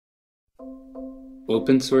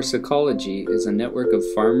Open Source Ecology is a network of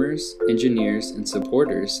farmers, engineers, and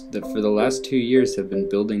supporters that for the last 2 years have been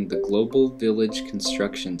building the Global Village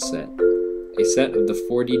Construction Set, a set of the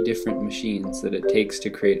 40 different machines that it takes to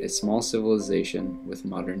create a small civilization with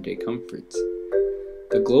modern-day comforts.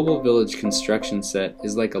 The Global Village Construction Set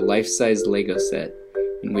is like a life-size Lego set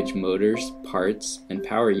in which motors, parts, and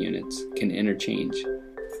power units can interchange.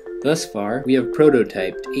 Thus far, we have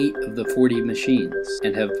prototyped 8 of the 40 machines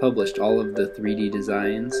and have published all of the 3D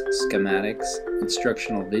designs, schematics,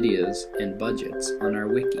 instructional videos, and budgets on our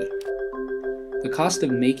wiki. The cost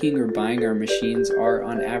of making or buying our machines are,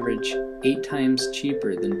 on average, 8 times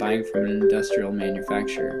cheaper than buying from an industrial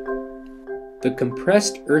manufacturer. The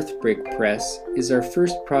compressed earth brick press is our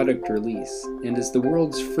first product release and is the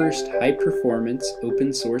world's first high-performance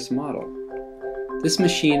open-source model. This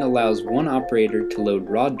machine allows one operator to load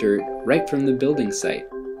raw dirt right from the building site.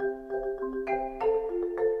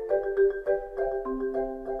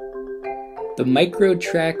 The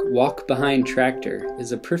MicroTrack walk-behind tractor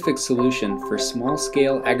is a perfect solution for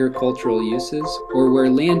small-scale agricultural uses or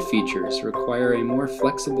where land features require a more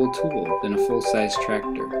flexible tool than a full-size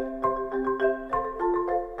tractor.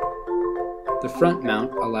 The front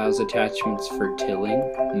mount allows attachments for tilling,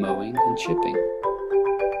 mowing, and chipping.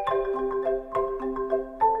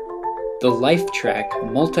 The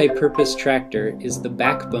LifeTrack multi-purpose tractor is the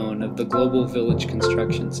backbone of the Global Village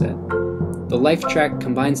Construction Set. The LifeTrack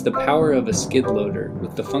combines the power of a skid loader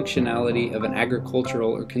with the functionality of an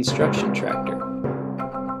agricultural or construction tractor.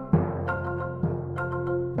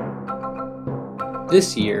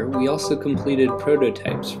 This year, we also completed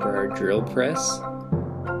prototypes for our drill press,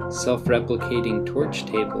 self-replicating torch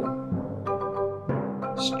table,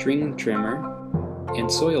 string trimmer,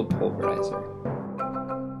 and soil pulverizer.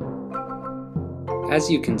 As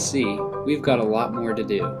you can see, we've got a lot more to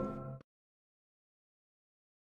do.